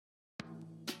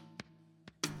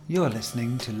You're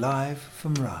listening to Live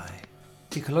from Rye,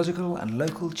 ecological and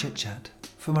local chit-chat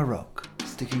from a rock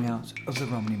sticking out of the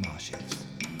Romney Marshes,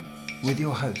 with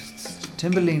your hosts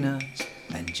Timberlina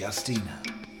and Justina.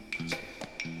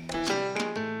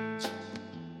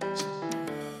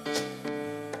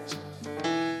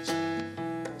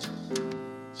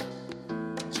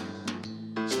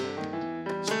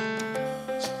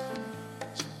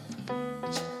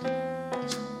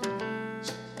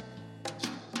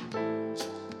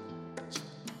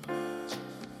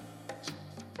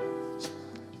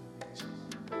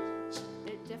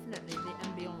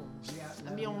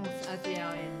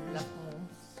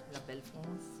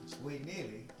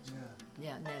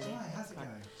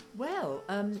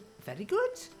 Very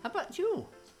good. How about you?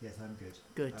 Yes, I'm good.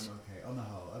 Good. I'm okay. On the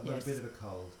whole, I've got a bit of a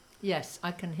cold. Yes,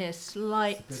 I can hear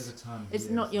slight. It's a bit of a time. It's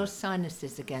not your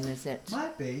sinuses again, is it?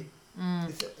 Might be.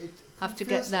 Have to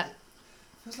get that.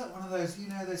 Feels like one of those,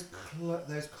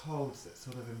 those colds that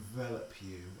sort of envelop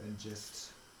you and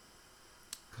just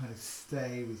kind of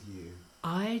stay with you.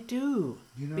 I do.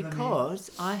 You know because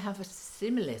what I have a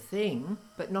similar thing,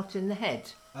 but not in the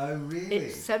head. Oh, really?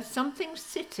 It's something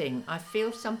sitting. I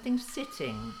feel something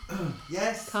sitting.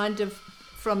 Yes. Kind of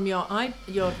from your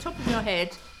top of your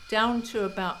head down to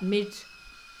about mid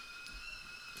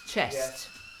chest. Yes.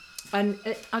 And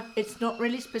it's not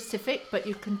really specific, but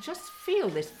you can just feel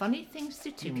this funny thing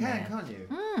sitting there. You can, can't you?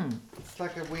 It's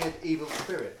like a weird evil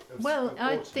spirit.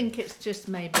 I think it's just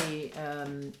maybe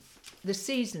the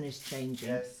season is changing.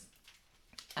 Yes.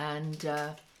 And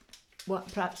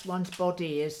perhaps one's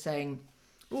body is saying,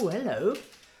 "Oh, hello."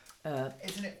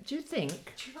 Isn't it? Do you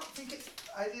think? Do you not think it's?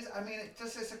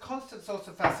 It's a constant source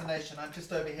of fascination. I'm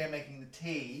just over here making the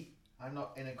tea. I'm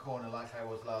not in a corner like I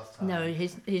was last time. No,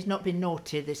 he's not been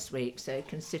naughty this week, so he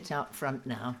can sit out front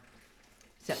now.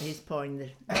 So he's pouring the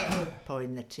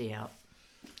tea out.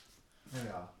 There we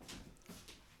are.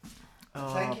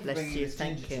 Oh, thank you bless for you, this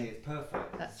thank ginger you. Tea. It's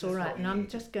perfect. That's all right, and I'm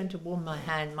just going to warm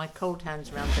my cold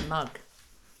hands around the mug.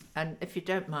 And if you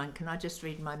don't mind, can I just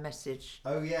read my message?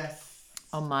 Oh, yes.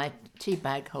 On my tea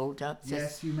bag holder. It says,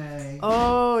 yes, you may.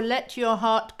 Oh, let your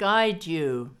heart guide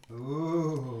you.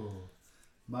 Ooh.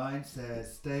 Mine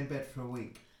says, stay in bed for a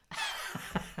week.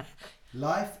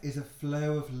 Life is a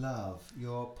flow of love.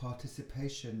 Your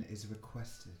participation is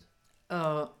requested.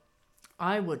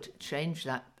 I would change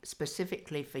that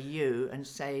specifically for you and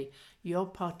say, your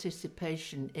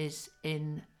participation is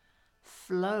in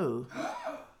flow.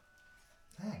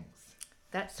 Thanks.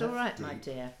 That's all right, deep. my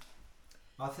dear.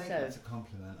 I think that's a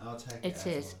compliment. I'll take it. It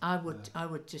is. I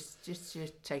would just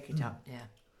take it up. Yeah.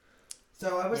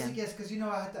 So I was yes, because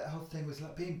I had that whole thing was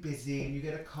like being busy and you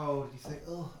get a cold and you think,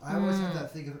 oh, I always have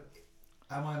that thing of,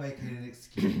 am I making an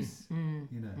excuse?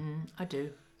 I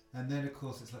do. And then of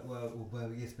course it's like,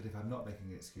 well, yes, but if I'm not making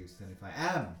an excuse, then if I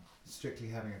am strictly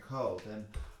having a cold, then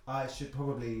I should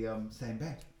probably stay in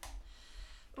bed.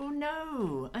 Oh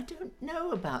no, I don't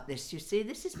know about this. You see,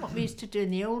 this is what we used to do in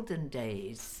the olden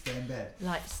days. Stay in bed.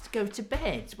 Like go to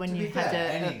bed when you had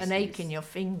an ache in your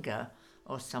finger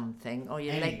or something, or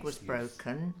your leg was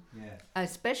broken. Yeah.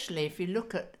 Especially if you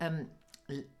look at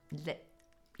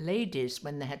ladies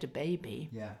when they had a baby.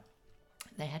 Yeah.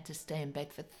 They had to stay in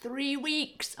bed for 3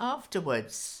 weeks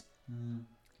afterwards. Don't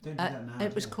do that now.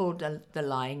 It was called the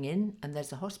Lying In, and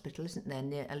there's a hospital, isn't there,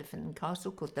 near Elephant and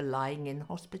Castle called the Lying In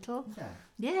Hospital?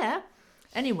 Yeah.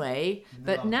 Anyway,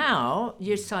 but now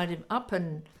you're signed up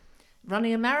and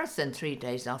running a marathon 3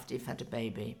 days after you've had a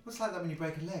baby. Well, it's like that when you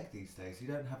break a leg these days. You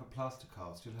don't have a plaster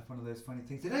cast. You'll have one of those funny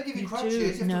things. They don't give you crutches. You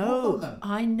have to walk on them.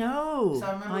 I know. So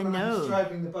I remember when I was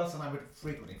driving the bus, and I would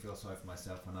frequently feel sorry for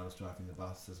myself when I was driving the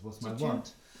bus, as was my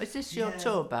want. Is this your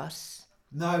tour bus?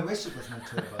 No, I wish it was my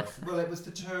tour bus. Well, it was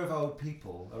the tour of old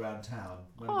people around town.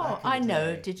 I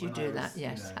know. Did you do that?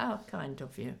 Yes. How kind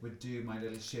of you. Would do my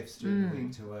little shifts during the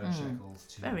week to earn shekels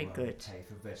to pay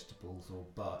for vegetables or,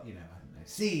 I don't know,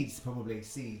 seeds, probably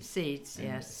seeds. Seeds,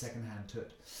 yes. Second-hand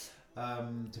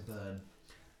to burn,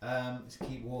 to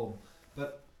keep warm.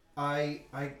 But I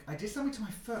did something to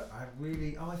my foot. I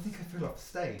think I fell off the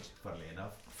stage, funnily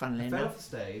enough. I fell off the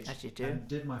stage as you do. And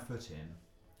did my foot in.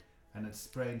 And had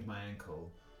sprained my ankle.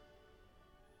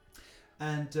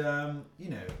 And,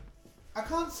 I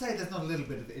can't say there's not a little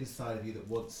bit of inside of you that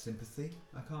wants sympathy.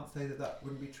 I can't say that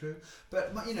wouldn't be true.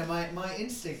 But, my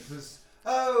instinct was,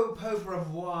 oh, pauvre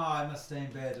moi, I must stay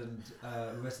in bed and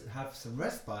have some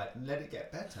respite and let it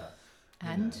get better.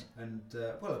 And?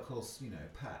 Well, of course,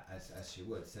 Pat, as she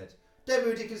would, said, don't be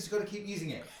ridiculous, you've got to keep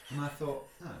using it. And I thought,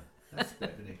 that's a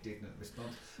bit of an indignant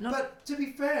response. But to be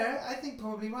fair, I think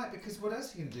probably right, because what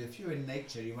else are you going to do? If you're in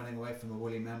nature, you're running away from a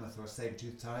woolly mammoth or a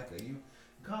saber-toothed tiger,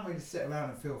 You can't really sit around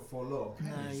and feel forlorn, can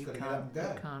you? No, You just you got to can't. get up and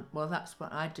go. You can't. Well, that's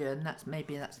what I do, and that's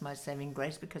my saving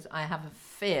grace, because I have a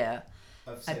fear,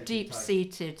 a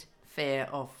deep-seated fear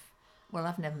of. Well,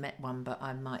 I've never met one, but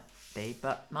I might be.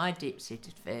 But my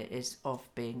deep-seated fear is of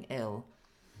being ill.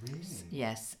 Really?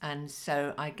 Yes, and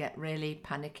so I get really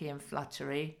panicky and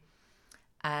fluttery,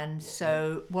 and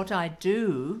so what I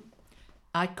do,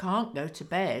 I can't go to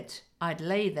bed. I'd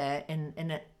lay there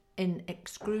in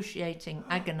excruciating,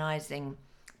 agonising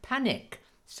panic.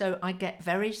 So I get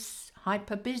very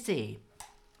hyper busy,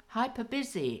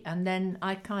 and then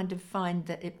I kind of find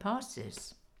that it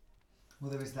passes.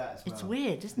 Well, there is that as well. It's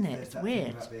weird, isn't it? It's weird.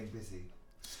 Thing about being busy.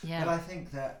 Yeah. But I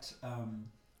think that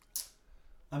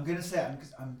I'm going to say it.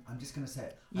 I'm just going to say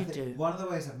it. You do. One of the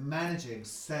ways of managing,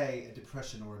 say, a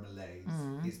depression or a malaise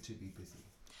is to be busy.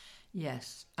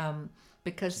 Yes,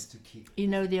 because to keep you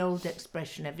know the old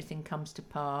expression, everything comes to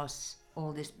pass,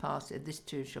 all this passes, this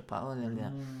too shall pass.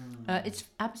 It's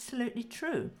absolutely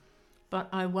true. But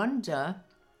I wonder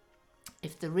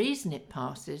if the reason it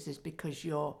passes is because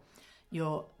you're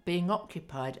being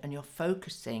occupied and you're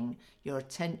focusing your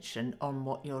attention on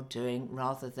what you're doing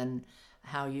rather than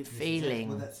how you're feeling.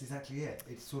 Well, that's exactly it.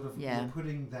 It's sort of you're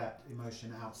putting that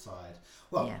emotion outside.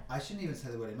 Well, I shouldn't even say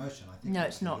the word emotion. I think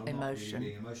it's not emotion. Not really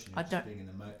being emotion. You're just being in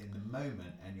the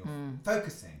moment, and you're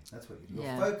focusing. That's what you do.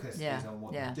 Your focus is on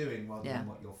what you're doing rather than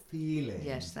what you're feeling.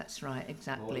 Yes, that's right.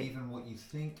 Exactly. Or even what you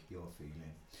think you're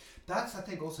feeling. That's, I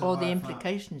think, also. Or the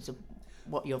implications of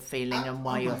what you're feeling and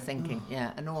why you're thinking,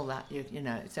 and all that. You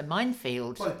know, it's a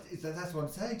minefield. Well, that's what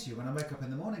I'm saying to you. When I wake up in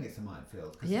the morning, it's a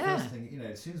minefield. Because the first thing,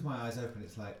 as soon as my eyes open,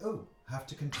 it's like, have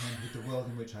to contend with the world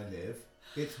in which I live.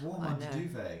 It's warm under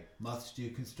duvet. Must do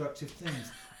constructive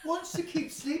things. Wants to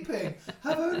keep sleeping.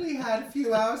 Have only had a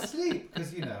few hours sleep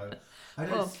because I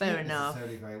don't sleep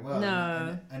necessarily very well.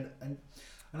 No.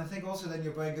 And I think also then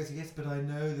your brain goes, yes, but I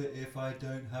know that if I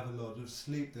don't have a lot of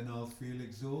sleep, then I'll feel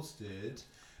exhausted.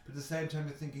 But at the same time,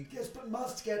 you're thinking, yes, but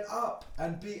must get up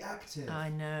and be active. I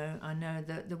know.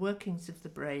 The workings of the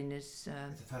brain is...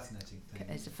 it's a fascinating thing.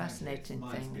 It's a fascinating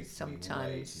thing. Sometimes...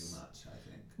 way too much, I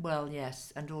think. Well,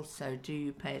 yes. And also, do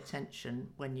you pay attention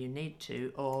when you need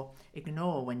to or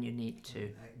ignore when you need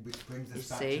to? Which brings us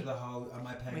back to the whole, am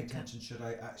I paying attention? Should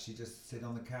I actually just sit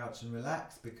on the couch and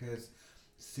relax? Because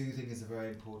soothing is a very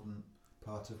important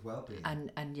part of well-being.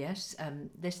 And yes,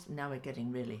 this now we're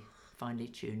getting really finely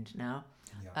tuned now.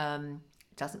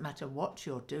 Doesn't matter what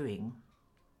you're doing,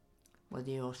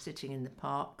 whether you're sitting in the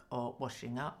park or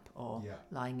washing up or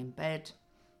lying in bed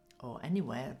or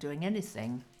anywhere doing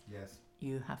anything. Yes.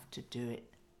 You have to do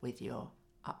it with your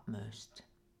utmost,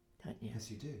 don't you? Yes,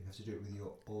 you do. You have to do it with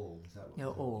your all. Is that what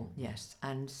your all? Yes.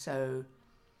 And so,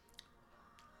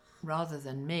 rather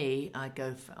than me, I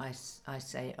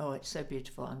say, it's so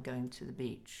beautiful. I'm going to the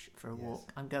beach for a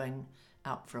walk. I'm going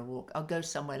out for a walk. I'll go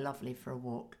somewhere lovely for a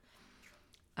walk.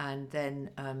 And then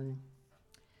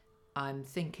I'm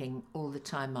thinking all the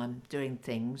time I'm doing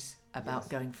things about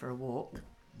going for a walk.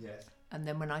 Yes. And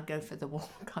then when I go for the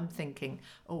walk, I'm thinking,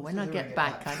 when I get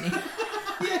back, I need...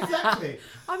 Yeah, exactly.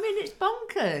 I mean, it's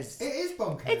bonkers. It is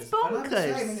bonkers. It's bonkers. And I'm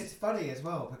the same, and it's funny as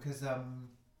well, because...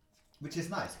 which is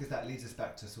nice, because that leads us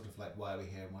back to sort of like, why are we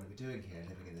here and what are we doing here,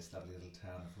 living in this lovely little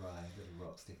town of Rye, little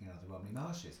rock sticking out of the Romney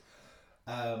Marshes.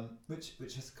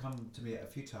 Which has come to me a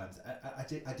few times.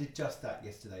 I did just that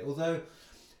yesterday. Although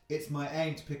it's my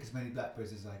aim to pick as many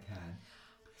blackberries as I can.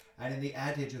 And in the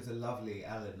adage of the lovely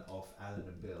Alan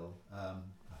and Bill,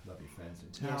 lovely friends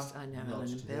in town. Yes, I know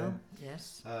Alan and Bill. Them.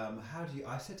 Yes. How do you?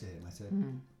 I said to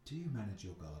him, do you manage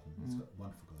your garden? He's got a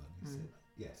wonderful garden. He said,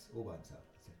 yes, all by himself.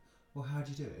 I said, well, how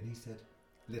do you do it? And he said,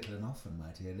 little and often,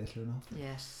 my dear, little and often.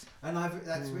 Yes. And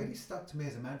that's really stuck to me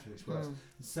as a mantra, which works.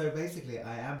 So basically,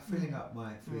 I am filling up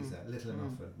my freezer, little and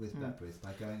often, with blackberries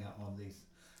by going out on these,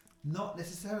 not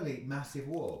necessarily massive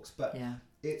walks, but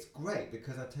it's great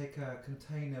because I take a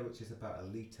container which is about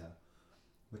 1 litre,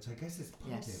 which I guess is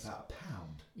probably about £1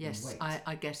 Yes, in weight.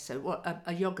 I guess so. What,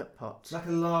 a yoghurt pot? Like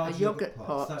a large yogurt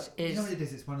pot so, is... You know what it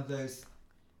is? It's one of those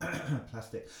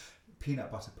plastic...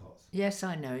 peanut butter pots. Yes,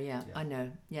 I know. I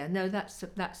know. Yeah, no, that's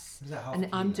and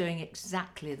I'm doing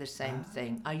exactly the same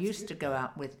thing. I used to go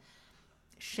out with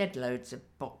shed loads of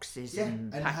boxes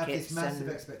and packets have this massive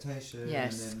expectation.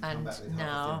 Yes, and then come back with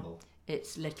now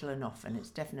it's little and often. It's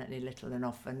definitely little and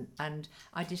often. And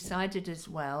I decided as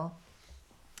well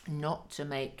not to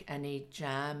make any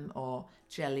jam or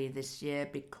jelly this year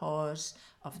because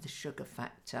of the sugar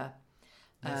factor.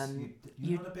 Yes,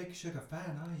 you're not a big sugar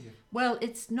fan, are you? Well,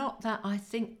 it's not that. I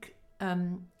think,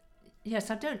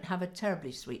 yes, I don't have a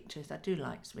terribly sweet tooth. I do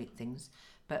like sweet things,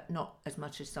 but not as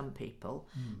much as some people.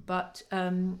 But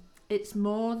It's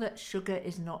more that sugar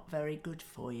is not very good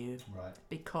for you. Right.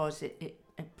 Because it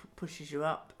pushes you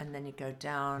up and then you go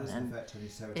down. Has and an effect on your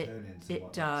serotonins.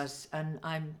 it does. And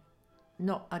I'm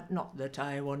not that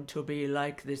I want to be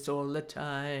like this all the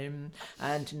time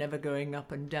and never going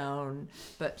up and down,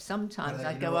 but sometimes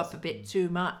I go up a bit too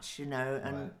much,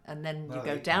 and then you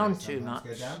go down too much.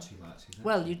 Go down too much. Exactly.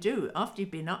 Well, you do. After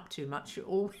you've been up too much,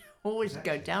 you always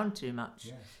go down too much.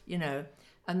 Yes.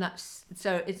 And that's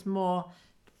so. It's more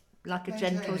like a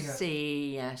gentle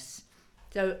C. Yes.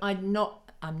 So I'm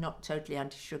not totally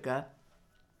anti-sugar.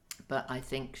 But I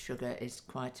think sugar is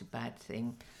quite a bad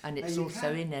thing, and it's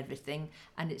also in everything,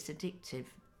 and it's addictive.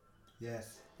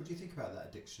 Yes. What do you think about that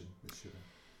addiction with sugar?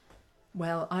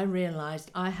 Well, I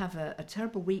realised I have a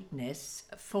terrible weakness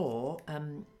for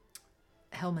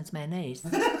Hellmann's mayonnaise.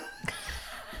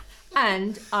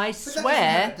 And I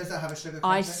swear, does that have a sugar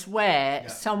content? I swear,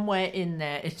 somewhere in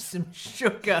there is some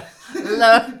sugar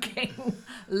lurking,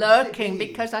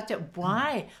 because I don't.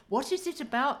 Why? What is it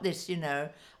about this? You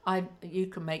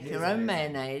can make your own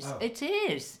mayonnaise. Oh. It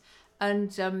is,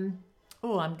 and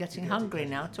I'm getting hungry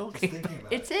now talking.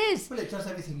 It is. Well, it does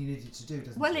everything you need it to do,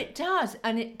 doesn't it? Well, it does,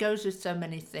 and it goes with so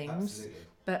many things. Absolutely.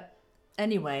 But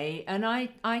anyway, and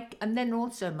and then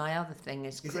also my other thing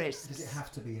is crisps. Does it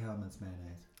have to be Hellmann's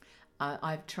mayonnaise?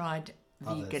 I've tried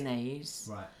Vegenaise,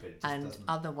 right, but and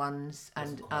other ones,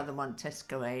 and other one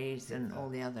Tesco's and all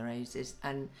the other A's,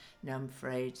 and no, I'm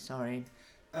afraid, sorry.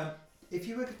 If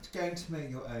you were going to make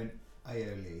your own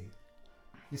aioli,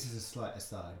 this is a slight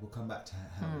aside. We'll come back to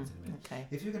Hellmann's in a minute. Okay.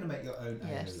 If you're going to make your own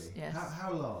aioli, yes.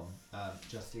 How long,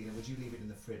 Justina, would you leave it in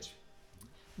the fridge?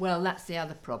 Well, that's the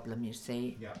other problem, you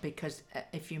see, yeah. Because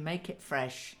if you make it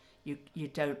fresh, you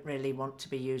don't really want to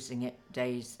be using it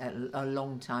a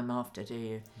long time after, do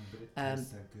you? But it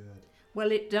tastes so good.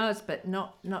 Well, it does, but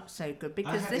not so good,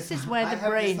 because this is where the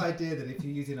brain. I have this idea that if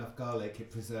you use enough garlic,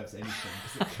 it preserves anything,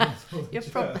 because it kills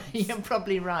all the you're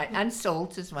probably right, and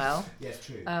salt as well. Yes,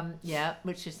 true.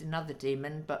 Which is another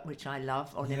demon, but which I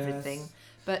love on everything.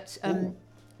 But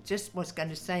just was going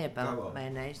to say about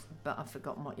mayonnaise, but I've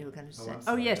forgotten what you were going to say.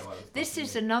 Yes, this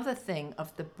is another thing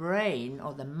of the brain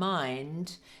or the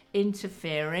mind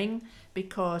interfering,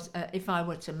 because if I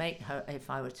were to make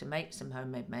some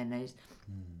homemade mayonnaise,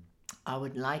 I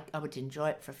would enjoy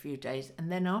it for a few days,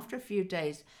 and then after a few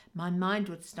days, my mind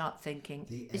would start thinking,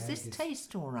 "Is this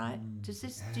taste all right? Do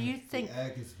you think? The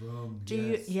egg is wrong. Do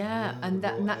you? Yeah, and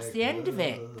that's the end of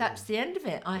it. That's the end of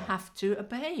it. I have to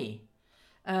obey."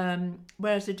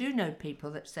 Whereas I do know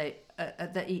people that say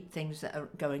that eat things that are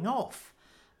going off,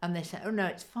 and they say, "Oh no,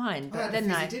 it's fine." But I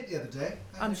had a dip the other day.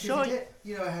 I'm sure. I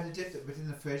had a dip that was in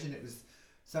the fridge, and it was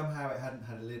somehow it hadn't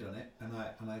had a lid on it,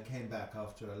 and I came back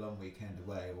after a long weekend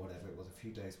away or whatever it was, a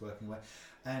few days working away,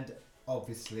 and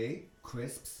obviously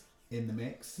crisps in the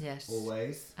mix. Yes.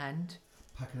 Always. And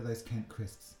packet of those Kent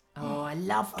crisps. Oh, I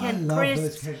love Kent crisps.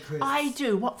 Those Kent crisps. I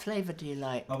do. What flavour do you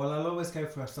like? Oh, well, I'll always go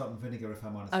for a salt and vinegar if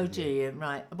I'm honest. Oh, do you?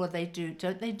 Right. Well, they do.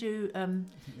 Don't they do? I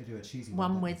think they do a cheesy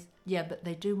one with. Yeah, but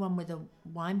they do one with a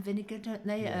wine vinegar, don't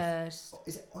they? Yes.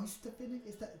 Is it oyster vinegar?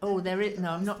 Is that? Oh, there is.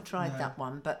 No, I've not tried that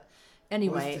one, but.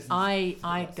 Anyway,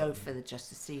 I go for just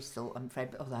the sea salt, I'm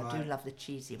afraid, although I do love the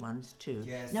cheesy ones too.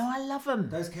 Yes. No, I love them.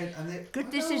 Those Kent, and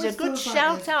good. This is a good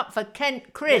shout out for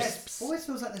Kent crisps. Yes, always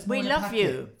feels like there's more in a packet. We love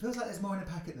you. Feels like there's more in a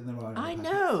packet than there are in a packet. I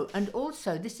know, and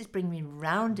also this is bringing me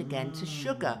round again to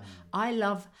sugar. I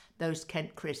love those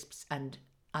Kent crisps, and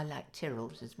I like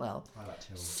Tyrrells as well. I like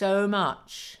Tyrrells so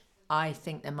much. I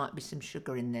think there might be some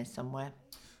sugar in there somewhere.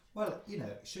 Well,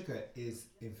 sugar is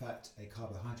in fact a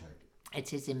carbohydrate.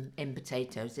 It is in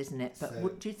potatoes, isn't it?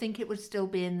 But do you think it would still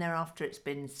be in there after it's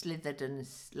been slithered and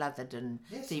slathered and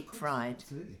deep fried?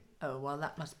 Absolutely. Oh, well,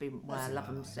 that must be why I love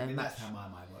them so much. That's how my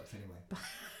mind works anyway.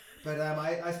 But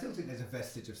I still think there's a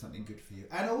vestige of something good for you.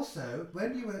 And also,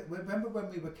 remember when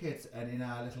we were kids and in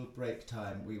our little break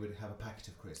time, we would have a packet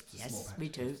of crisps, a small packet we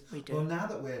of do, crisps. we do. Well, now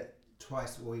that we're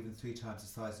twice or even 3 times the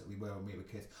size that we were when we were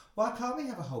kids, why can't we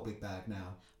have a whole big bag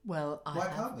now? Well,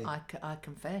 can't we?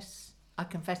 I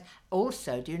confess.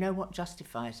 Also, do you know what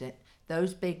justifies it?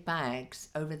 Those big bags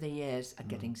over the years are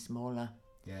getting smaller.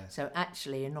 Yeah. So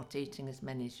actually, you're not eating as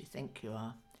many as you think you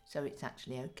are. So it's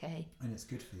actually okay. And it's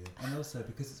good for you. And also,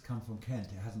 because it's come from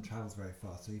Kent, it hasn't travelled very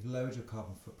far. So you've lowered your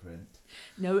carbon footprint.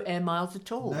 No air miles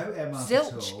at all. No air miles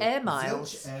Zilch at all. air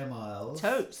miles. Zilch air miles.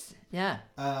 Totes. Yeah.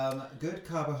 Good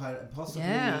carbohydrate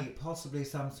and possibly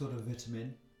some sort of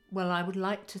vitamin. Well, I would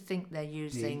like to think they're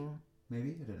using...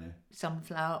 Maybe? I don't know.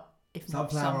 Sunflower. If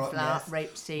not sunflower, yes.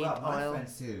 rapeseed oil. My friend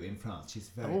Sue in France, she's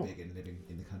very big in living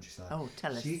in the countryside. Oh,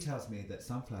 tell us. She tells me that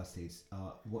sunflower seeds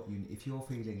are what you, if you're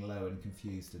feeling low and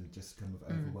confused and just kind of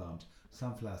overwhelmed,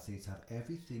 sunflower seeds have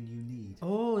everything you need.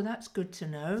 Oh, that's good to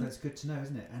know. So it's good to know,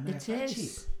 isn't it? And It they're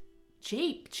is.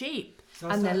 Cheap. So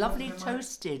And they're lovely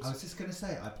toasted. I was just going to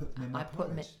say, I put them in my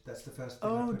porridge. That's the first thing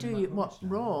I Oh, put do in my you? porridge What, now.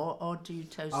 raw or do you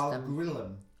toast I'll them? grill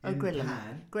them in grill the them.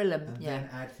 pan. Grill them, and yeah. then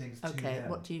add things to them. Okay,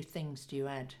 what things do you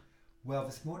add? Well,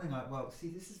 this morning, see,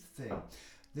 this is the thing.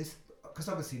 Because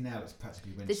obviously now it's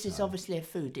practically winter. This is obviously a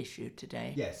food issue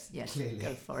today. Yes, clearly.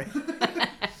 Go for it.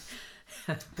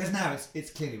 Because now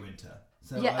it's clearly winter.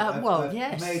 So yeah, I've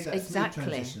yes, made that exactly.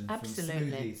 smooth transition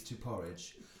Absolutely. from smoothies to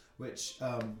porridge, which,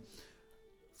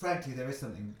 frankly, there is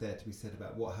something there to be said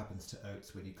about what happens to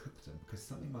oats when you cook them, because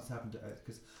something must happen to oats.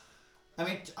 Because, I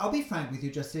mean, I'll be frank with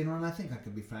you, Justina, and I think I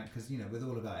can be frank, because, with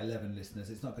all of our 11 listeners,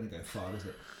 it's not going to go far, is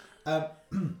it?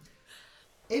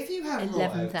 If you have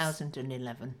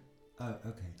 11,011. Oh,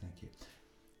 okay, thank you.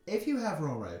 If you have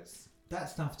raw oats, that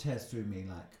stuff tears through me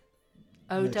like.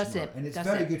 Oh, does it? And it's does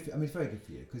very it? good. It's very good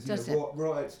for you because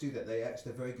raw oats do that.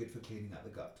 They're very good for cleaning out the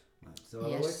gut. Right? So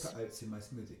I always put oats in my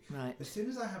smoothie. Right. As soon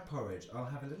as I have porridge, I'll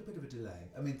have a little bit of a delay.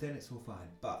 I mean, then it's all fine.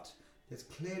 But there's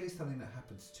clearly something that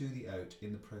happens to the oat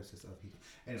in the process of heating.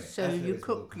 Anyway, so you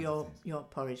cook your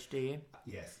porridge, do you?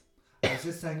 Yes. I was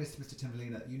just saying this to Mr.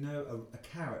 Timberlina. A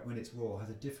carrot when it's raw has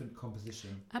a different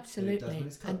composition. Absolutely. Than it does when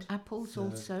it's cooked. And apples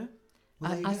also.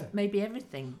 Well, maybe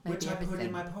everything. Which I put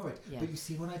in my porridge. Yeah. But you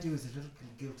see, what I do is a little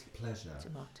guilty pleasure.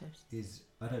 Tomatoes. Is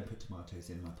I don't put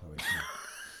tomatoes in my porridge.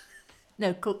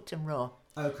 No, cooked and raw.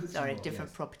 Oh, cooked Sorry, and raw,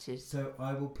 different yes. properties. So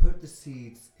I will put the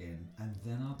seeds in, and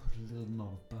then I'll put a little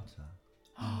knob of butter,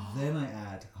 and then I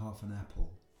add half an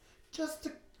apple, just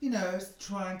to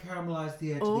try and caramelise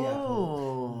the edge of the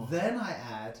apple. Then I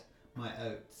add my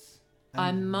oats,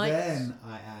 and then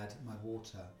I add my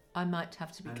water. I might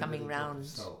have to be coming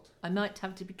round. I might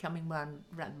have to be coming round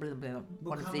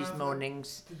one of these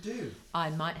mornings. To do. I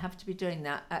might have to be doing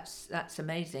that. That's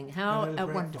amazing. How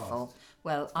wonderful.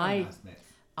 Well, I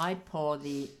pour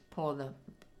the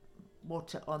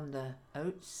water on the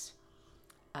oats,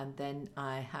 and then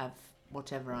I have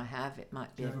whatever I have. It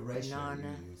might be a banana. ratio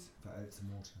you use for oats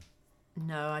and water?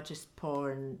 No, I just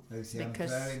pour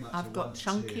because I've got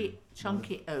chunky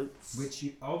oats. Which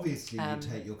you obviously you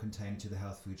take your container to the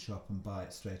health food shop and buy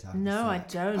it straight out. No, I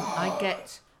don't.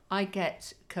 I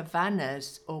get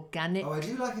Cavanna's organic. Oh, I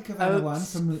do like a Cavanna one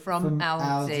from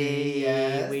Aldi.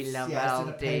 Yes, we love In Aldi.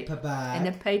 a paper bag. In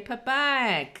a paper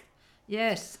bag.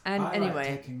 Yes, and I anyway. like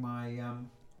taking my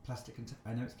plastic.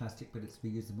 I know it's plastic, but it's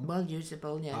reusable. Well,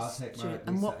 usable, yes. I'll take my.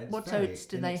 And what oats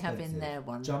do they have in their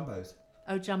one? Jumbos.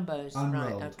 Oh, jumbos.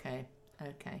 Unrolled. Right.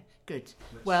 Okay. Good.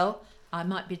 Well, I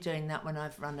might be doing that when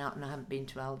I've run out and I haven't been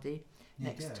to Aldi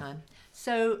next time.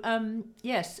 So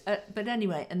yes, but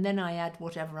anyway, and then I add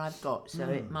whatever I've got. So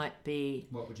it might be.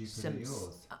 What would you put in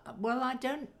yours? Well, I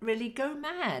don't really go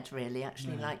mad,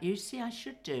 actually, like you. See, I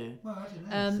should do. Well, I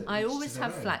don't know. I always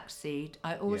have flaxseed.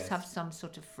 I always have some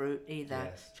sort of fruit,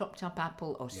 either chopped up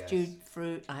apple or stewed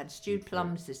fruit. I had stewed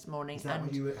plums this morning. Is that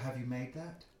what you have you made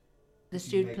that? The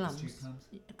stewed plums?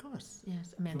 Of course,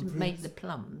 yes. I mean, I didn't make the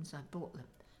plums. I bought them.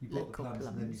 You bought the plums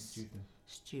and then you stewed them?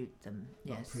 Stewed them,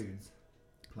 yes. Not prunes?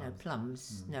 Plums. No,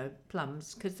 plums. No,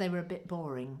 plums, because they were a bit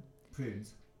boring.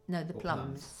 Prunes? No, the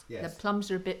plums. Yes. The plums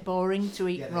are a bit boring to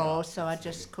eat raw, so I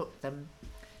just cooked them.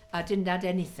 I didn't add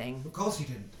anything. Of course you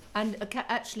didn't. And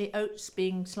actually, oats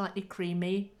being slightly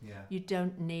creamy, yeah. You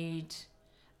don't need...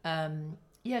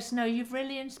 yes, no, you've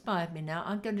really inspired me now.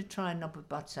 I'm going to try a knob of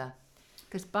butter.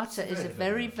 Because butter is a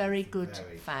very, very good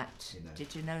fat.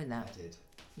 Did you know that? I did.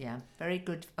 Yeah, very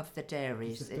good of the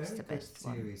dairies. It's the best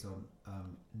one. There's a series on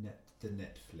the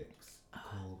Netflix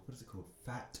called, what is it called?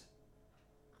 Fat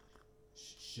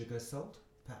Sugar Salt?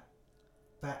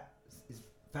 Fat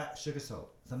Sugar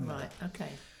Salt. Something like that. Right,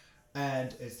 okay.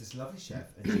 And it's this lovely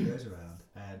chef, and she goes around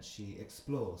and she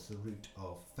explores the root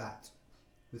of fat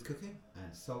with cooking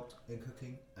and salt in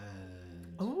cooking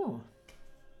and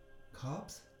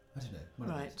carbs. I don't know. One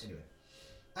of those. Anyway,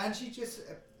 and she just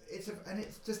it's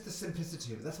just the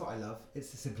simplicity of it. That's what I love.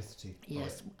 It's the simplicity.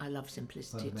 Yes, I love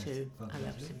simplicity too. I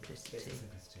love simplicity. It's the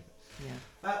simplicity of it.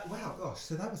 Yeah. Wow, gosh.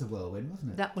 So that was a whirlwind,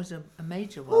 wasn't it? That was a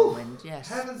major whirlwind. Yes.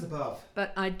 Heavens above.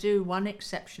 But I do one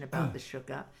exception about the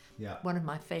sugar. Yeah. One of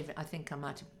my favourite. I think I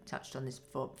might have touched on this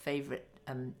before. Favourite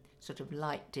sort of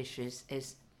light dishes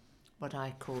is what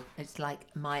I call. It's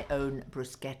like my own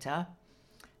bruschetta.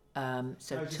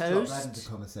 So just toast. Drop that into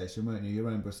conversation, won't you? Your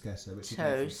own bruschetta, which you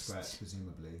make from scratch,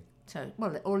 presumably.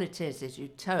 Well, all it is you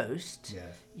toast.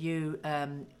 Yes. You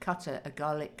cut a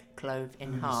garlic clove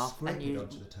in half and you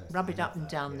rub it up and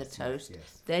down the toast.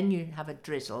 Yes. Then you have a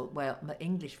drizzle. Well, the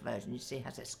English version, you see,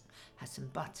 has some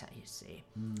butter. You see.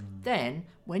 Then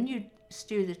when you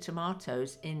stew the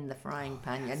tomatoes in the frying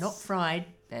pan. They're not fried,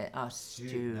 they are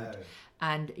stewed. No.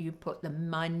 And you put the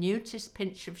minutest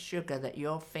pinch of sugar that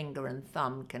your finger and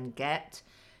thumb can get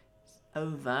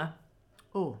over.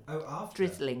 Oh, after?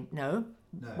 drizzling. No.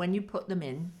 When you put them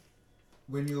in.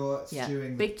 When you're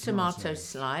stewing big tomato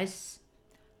slice,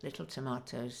 little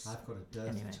tomatoes. I've got a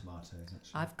dearth of tomatoes,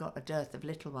 actually. I've got a dearth of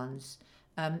little ones.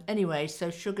 Anyway, so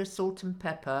sugar, salt and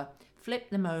pepper, flip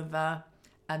them over,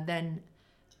 and then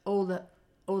all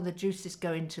the juices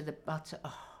go into the butter.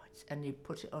 And you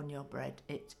put it on your bread.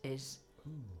 It is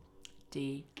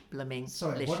de-blooming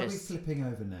Sorry, delicious. what are we flipping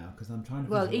over now? Because I'm trying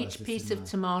to Well, visualise each this piece in of my-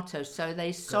 tomato, so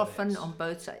they soften on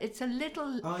both sides. It's a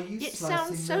little... Are you it slicing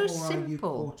sounds them, so or simple.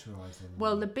 Are you cauterising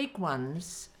Well, them? the big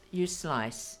ones you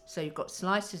slice. So you've got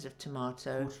slices of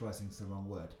tomato. Cauterising's the wrong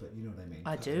word, but you know what I mean.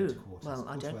 I Cut them do. into quarters. Well,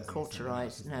 I don't Cauterising is something else,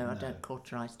 cauterise. isn't No, it? I don't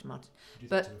cauterise tomatoes. You do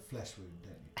But- that to a flesh wound,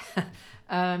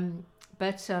 don't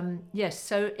you? Yes,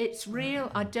 so it's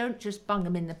real. I don't just bung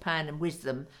them in the pan and whiz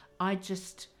them.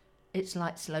 It's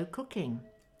like slow cooking.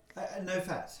 No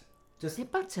fat. Just Is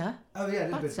it butter? yeah, a little bit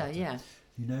of Butter, butter. yeah.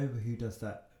 You know who does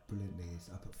that brilliantly is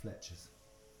up at Fletcher's.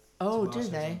 Oh, Tomatoes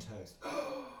do they? on toast.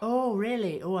 Oh,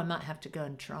 really? Oh, I might have to go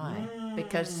and try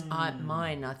because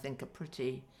mine, I think, are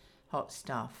pretty hot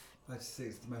stuff. I just think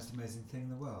it's the most amazing thing in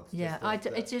the world. Yeah,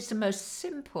 it is the most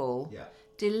simple,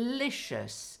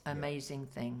 delicious, amazing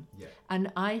thing. Yeah.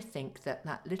 And I think that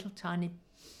little tiny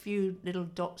few little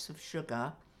dots of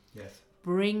sugar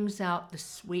brings out the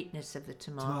sweetness of the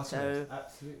tomato. Tomatoes,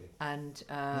 absolutely. And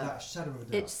without a shadow of a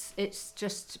doubt. it's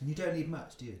just... And you don't need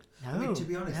much, do you? No, I mean, to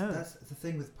be honest, no. that's the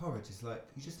thing with porridge. Is like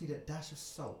you just need a dash of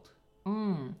salt,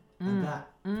 and that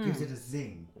gives it a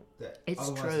zing that It's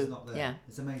otherwise true. is not there. Yeah,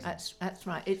 It's amazing. That's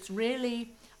right. It's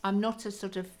really... I'm not a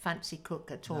sort of fancy cook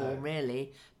at all,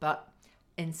 really, but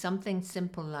in something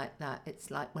simple like that, it's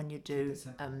like when you do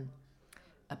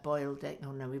a boiled egg.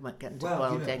 Oh no, we won't get into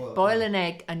boiled egg. Boil an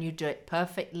egg and you do it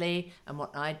perfectly. And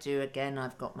what I do, again,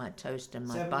 I've got my toast and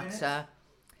my 7 butter.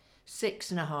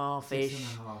 6.5-ish.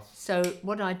 6.5. So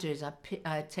what I do is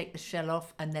I take the shell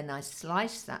off and then I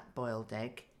slice that boiled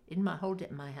egg. Hold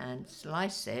it in my hand,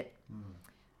 slice it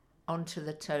onto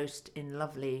the toast in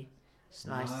lovely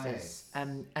slices.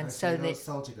 Nice. And so the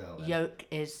soldier girl, then. yolk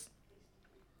is...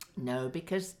 No,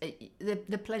 because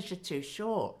the pleasure's too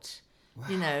short. Wow.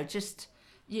 You know, just...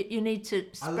 You need to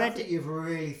I love spread that it. you've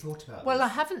really thought about Well, this. I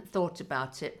haven't thought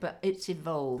about it, but it's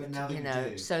evolved, But now that you you know,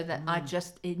 do. so that I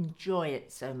just enjoy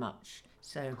it so much.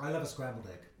 So I love a scrambled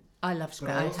egg. I love But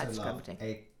I scrambled. also I had love scrambled egg.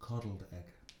 a coddled egg.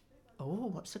 Oh,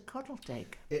 what's a coddled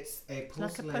egg? It's a It's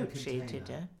like a porcelain poachy, container,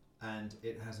 did and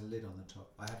it has a lid on the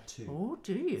top. I have two Oh,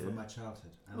 do from you? my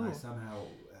childhood, and I Oh. somehow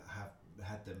have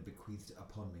had them bequeathed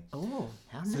upon me. Oh,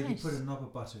 how So nice. you put a knob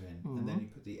of butter in, and then you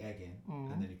put the egg in,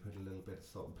 and then you put a little bit of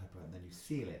salt and pepper, and then you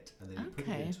seal it, and then you put it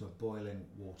Okay. into a boiling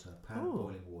pan of Ooh.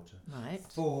 boiling water Right.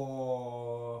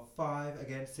 for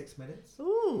 6 minutes.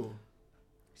 Ooh. And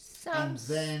Sounds...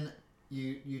 then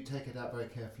you take it out very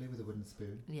carefully with a wooden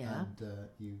spoon, Yeah. and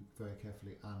you very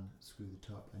carefully unscrew the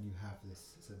top, and you have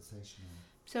this sensational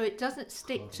So it doesn't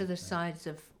stick to Coddled the egg. sides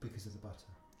of... because of the butter.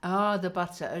 Ah, the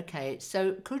butter. Okay.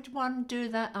 So could one do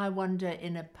that, I wonder,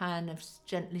 in a pan of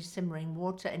gently simmering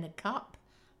water in a cup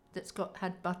that's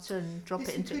had butter and drop Yes,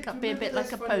 it you into a could. cup? Be a Remember bit like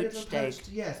those a funny little poached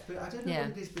egg. Yes, but I don't know Yeah.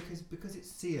 what it is because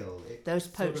it's sealed. It Those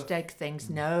sort poached of- egg things,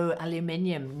 no,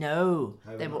 aluminium, no.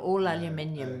 Oh, They were not- all no,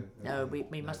 aluminium. oh, No, oh, we no,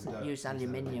 we mustn't don't use use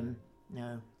aluminium.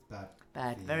 No, Bad.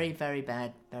 bad, for very, you. very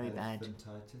bad, very bad.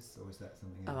 Elephantitis, or is that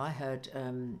something Oh, else?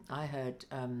 I heard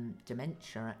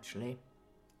dementia actually.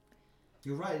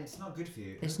 You're right. It's not good for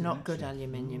you. It's No not good dementia.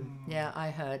 aluminium. Yeah,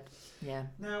 I heard. Yeah.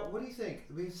 Now, what do you think?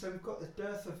 So we've got the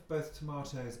dearth of both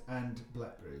tomatoes and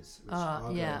blackberries. Which Ah, I'll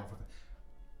go yeah. off of.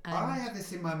 And I have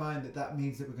this in my mind that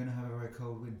means that we're going to have a very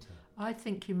cold winter. I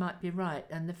think you might be right.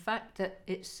 And the fact that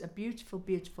it's a beautiful,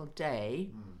 beautiful day,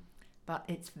 but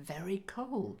it's very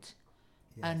cold.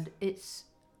 Yes. And it's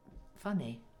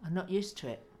funny. I'm not used to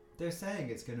it. They're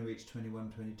saying it's going to reach 21,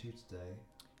 22 today.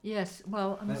 Yes,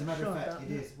 well, I'm As a not matter sure of fact, about it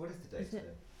that. is. What is the date Is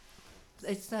it?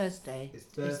 today? It's Thursday. It's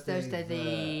Thursday. It's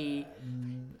Thursday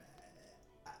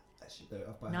Actually, no,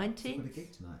 off by 19th? I've got a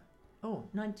gig tonight. Oh,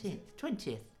 19th,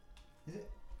 20th, Is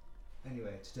it?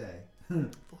 Anyway, today.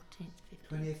 14th, 15th,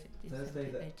 20th, 16th, Thursday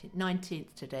 17th, the- 18th,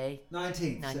 19th today.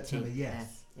 19th 19th, September,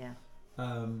 yes. Yeah.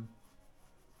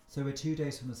 So we're 2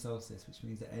 days from the solstice, which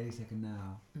means that any second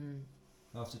now,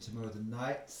 after tomorrow, the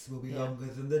nights will be Yeah. longer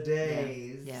than the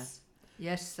days. Yeah.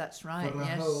 Yes, that's right. For a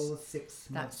Yes, whole 6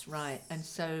 months. that's right. And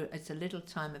so it's a little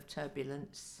time of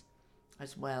turbulence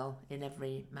as well in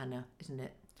every manner, isn't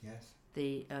it? Yes.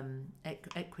 The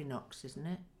equinox, isn't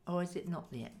it? Or is it not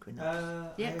the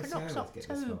equinox? The equinox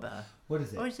October. What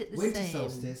is it? Or is it the Winter same?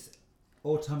 solstice,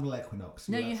 autumnal equinox.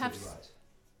 No, You're you have absolutely right.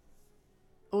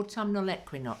 Autumnal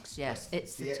equinox, yes.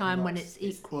 It's the time when it's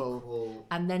equal.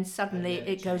 And then suddenly and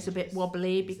then it goes a bit changes.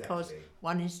 wobbly because Exactly.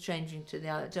 one is changing to the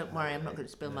other. Don't worry, I'm not going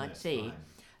to spill my it's tea.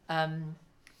 fine.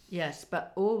 Yes,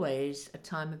 but always a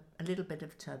time of a little bit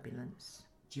of turbulence.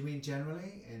 Do you mean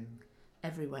generally in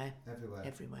Everywhere.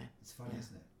 everywhere? It's funny,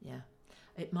 isn't it? Yeah.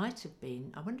 It might have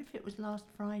been, I wonder if it was last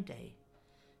Friday,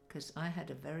 because I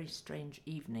had a very strange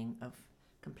evening of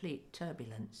complete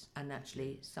turbulence, and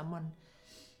actually someone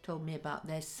told me about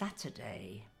their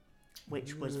Saturday,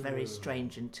 which was very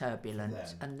strange and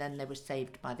turbulent, and then they were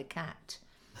saved by the cat,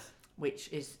 which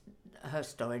is her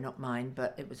story, not mine,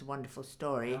 but it was a wonderful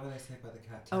story. How were they saved by the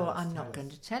cat? I'm not going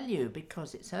to tell you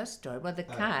because it's her story. Well, the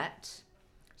cat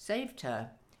saved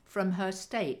her from her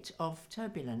state of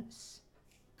turbulence.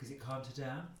 Because it calmed her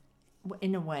down?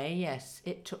 In a way, yes.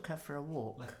 It took her for a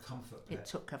walk. Like a comfort pet. It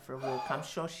took her for a walk. I'm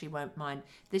sure she won't mind.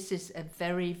 This is a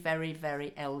very, very,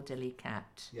 very elderly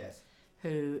cat. Yes.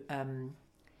 Who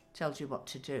tells you what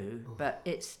to do, but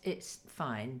it's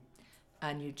fine,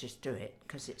 and you just do it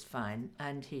because it's fine.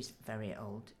 And he's very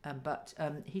old, but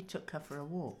he took her for a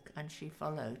walk, and she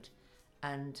followed,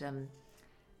 and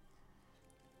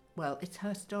well, it's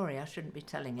her story. I shouldn't be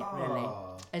telling it really.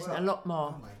 There's a lot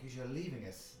more. Oh my gosh, you're leaving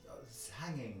us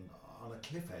hanging on a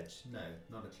cliff edge. No,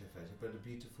 not a cliff edge, but a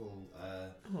beautiful.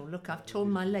 Oh look, I've torn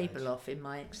my label off in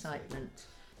my excitement.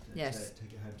 Yes.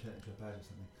 Take it home, turn it into a bag or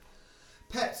something.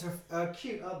 Pets are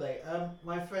cute, aren't they?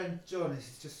 My friend John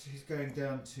he's going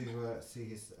down to see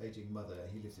his aging mother.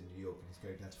 He lives in New York and he's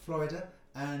going down to Florida,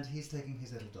 and he's taking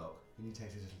his little dog. And he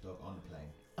takes his little dog on the plane.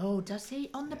 Oh, does he?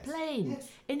 On the plane? Yes.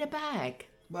 In a bag?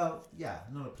 Well, yeah,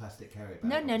 not a plastic carry bag.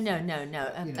 No.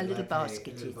 But, A little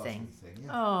baskety thing. Yeah.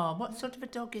 Oh, what sort of a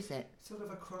dog is it? Sort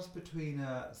of a cross between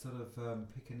a sort of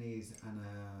Pekingese and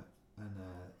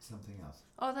something else.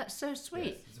 Oh, that's so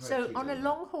sweet. Yes, so cute on a dog.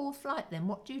 long haul flight then,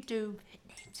 what do you do? It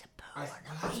needs a poo and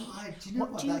a wee. Do you know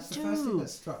what? That's the first thing that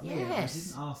struck me.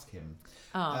 Yes. I didn't ask him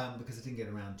because I didn't get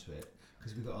around to it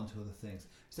because we got onto other things.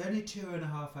 It's only a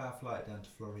 2.5 hour flight down to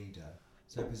Florida.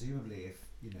 So presumably if,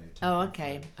 Oh,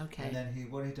 okay. And then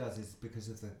what he does is because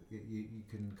of you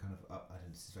can kind of I don't know,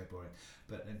 this is very boring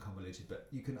and convoluted, but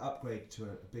you can upgrade to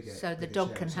a bigger. So the bigger dog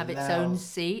chair, can which have its allows- own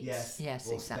seat. Yes, Yes,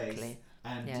 or exactly. Space.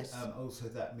 And Yes. also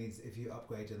that means if you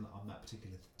upgrade on that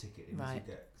particular ticket, it means Right.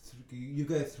 you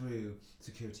go through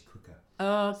security quicker.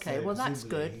 Oh, okay, So well that's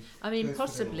presumably good. he I mean, goes for the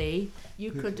possibly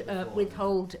you poo could to the floor.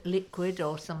 withhold liquid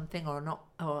or something, or not,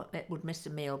 or it would miss a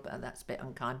meal, but that's a bit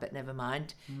unkind. But never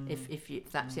mind.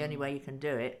 If that's the only way you can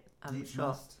do it, I'm Needs sure.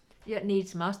 must. Yeah, it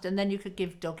needs must, and then you could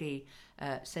give Doggy,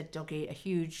 said Doggy, a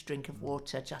huge drink of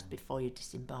water just before you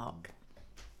disembark.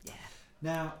 Yeah.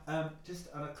 Now,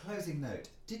 just on a closing note,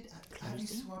 have you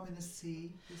swum in the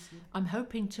sea this year? I'm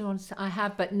hoping to I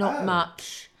have, but not Oh.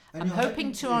 much. And I'm you're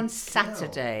hoping to on Oh,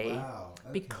 Saturday. wow.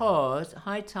 Okay. Because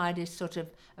high tide is sort of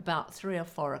about 3 or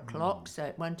 4 o'clock, so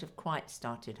it won't have quite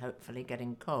started, hopefully,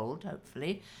 getting cold,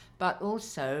 hopefully. But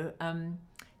also,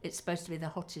 it's supposed to be the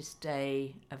hottest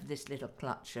day of this little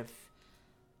clutch of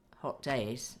hot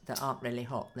days that aren't really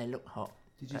hot. They look hot.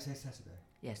 Did you say Saturday?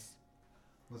 Yes.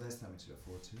 Well, there's something to look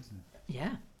forward to, isn't it?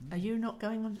 Yeah. Are you not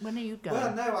going on? When are you going?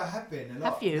 Well, no, I have been a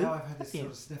lot. Have you? Now I've had this Have you?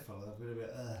 sort of sniffle. I've been a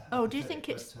bit. Oh, do you apathetic, think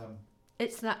it's but,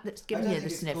 It's that's I giving don't you think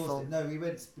the it's caused sniffle? it. No, we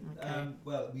went. Okay.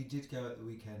 Well, we did go at the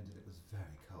weekend, and it was very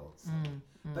cold. So. Mm.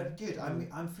 But good.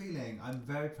 I'm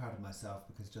very proud of myself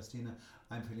because Justina,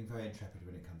 I'm feeling very intrepid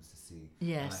when it comes to sea.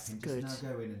 Yes, and I can good. just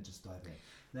now go in and just dive in.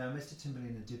 Now, Mr.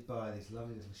 Timberlina did buy these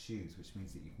lovely little shoes, which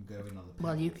means that you can go in on the pedals.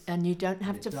 Well, you don't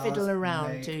have it to does fiddle around,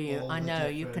 make do you? all I the know.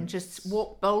 You can just difference.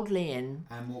 walk boldly in.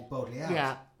 And walk boldly out.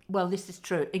 Yeah. Well, this is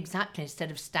true. Exactly.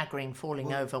 Instead of staggering, falling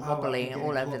Well, over, I wobbling keep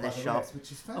all getting over caught the by shop. ropes,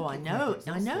 which is Oh, I frankly know. quite I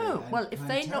exhausting know. and Well, if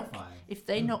kind they of knock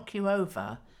terrifying. you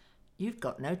over, you've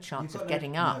got no chance got of no-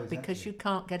 getting no, up because exactly. you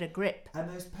can't get a grip. And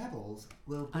those pebbles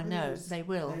will bruise. I know they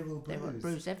will. They will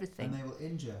bruise. Everything. And they will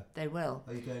injure. They will.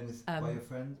 Are you going with by your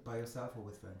friend, by yourself, or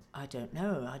with friends? I don't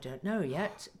know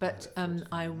yet, but look forward to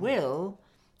I finding out. will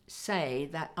say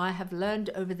that I have learned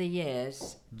over the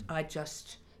years.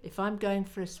 If I'm going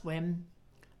for a swim,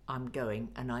 I'm going,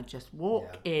 and I just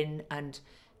walk in, and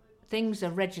things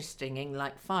are registering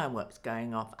like fireworks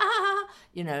going off.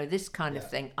 This kind of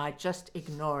thing. I just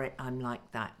ignore it. I'm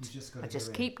like that. You just gotta I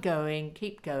just go in.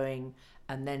 keep going,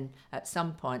 and then at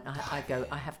some point I go.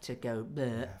 I have to go,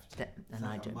 bleh, and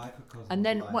I do. And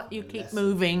then you keep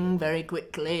moving very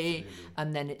quickly, Absolutely.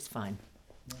 and then it's fine.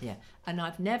 Yeah. And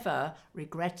I've never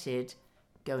regretted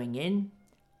going in.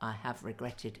 I have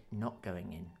regretted not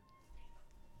going in.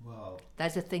 Well,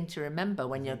 there's a thing to remember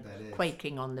when you're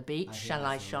quaking on the beach. Shall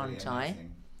I, shan't I?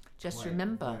 Just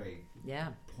remember. Yeah.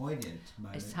 Poignant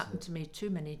moment. It's happened to me too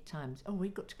many times. Oh,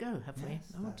 we've got to go, have we?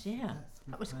 Oh dear,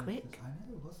 that was quick. I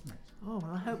know, wasn't it? Oh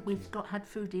well, I hope we've had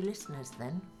foodie listeners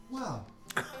then. Well,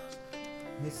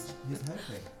 here's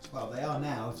hoping. Well, they are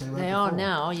now. So they are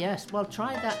now, yes. Well,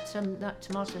 try that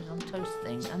tomatoes on toast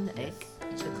thing and the egg,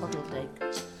 the coddled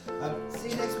egg. See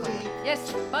you next week.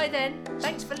 Yes. Bye then.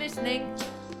 Thanks for listening.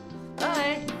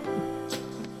 Bye.